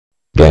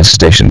Gas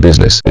station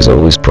business is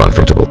always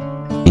profitable.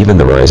 Even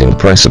the rising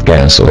price of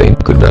gasoline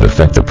could not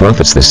affect the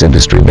profits this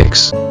industry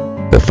makes.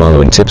 The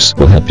following tips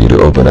will help you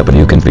to open up a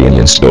new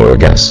convenience store or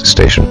gas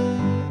station.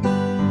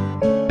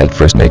 At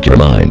first, make your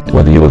mind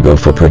whether you will go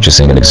for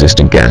purchasing an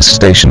existing gas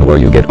station where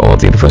you get all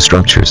the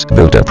infrastructures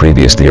built up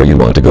previously, or you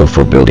want to go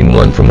for building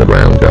one from the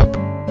ground up.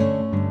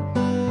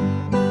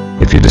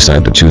 If you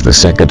decide to choose the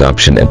second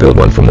option and build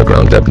one from the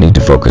ground up, need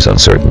to focus on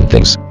certain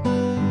things.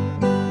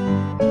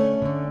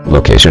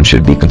 Location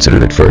should be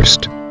considered at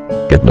first.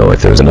 Get to know if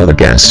there's another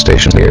gas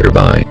station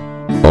nearby.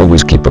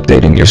 Always keep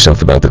updating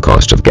yourself about the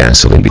cost of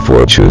gasoline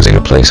before choosing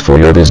a place for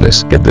your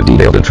business. Get the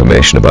detailed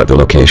information about the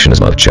location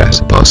as much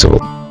as possible.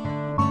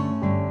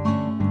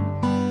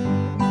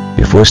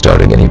 Before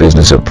starting any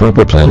business, a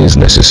proper plan is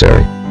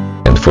necessary,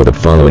 and for the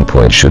following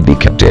points should be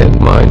kept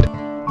in mind.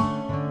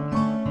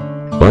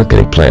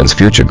 Marketing plans,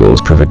 future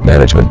goals, project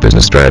management,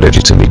 business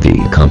strategy to meet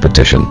the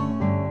competition.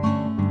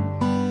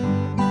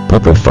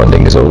 Proper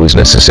funding is always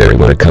necessary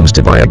when it comes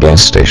to buy a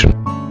gas station.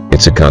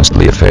 It's a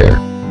costly affair,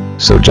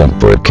 so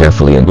jump for it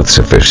carefully and with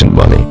sufficient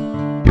money.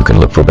 You can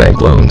look for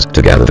bank loans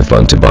to gather the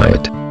fund to buy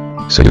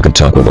it, so you can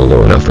talk with a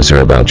loan officer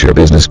about your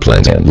business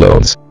plans and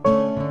loans.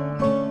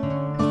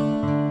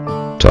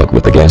 Talk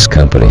with the gas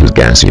company whose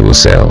gas you will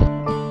sell.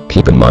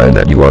 Keep in mind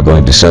that you are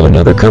going to sell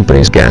another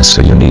company's gas,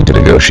 so you need to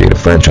negotiate a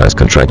franchise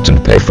contract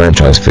and pay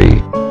franchise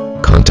fee.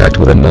 Contact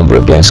with a number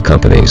of gas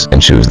companies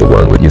and choose the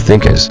one that you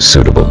think is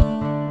suitable.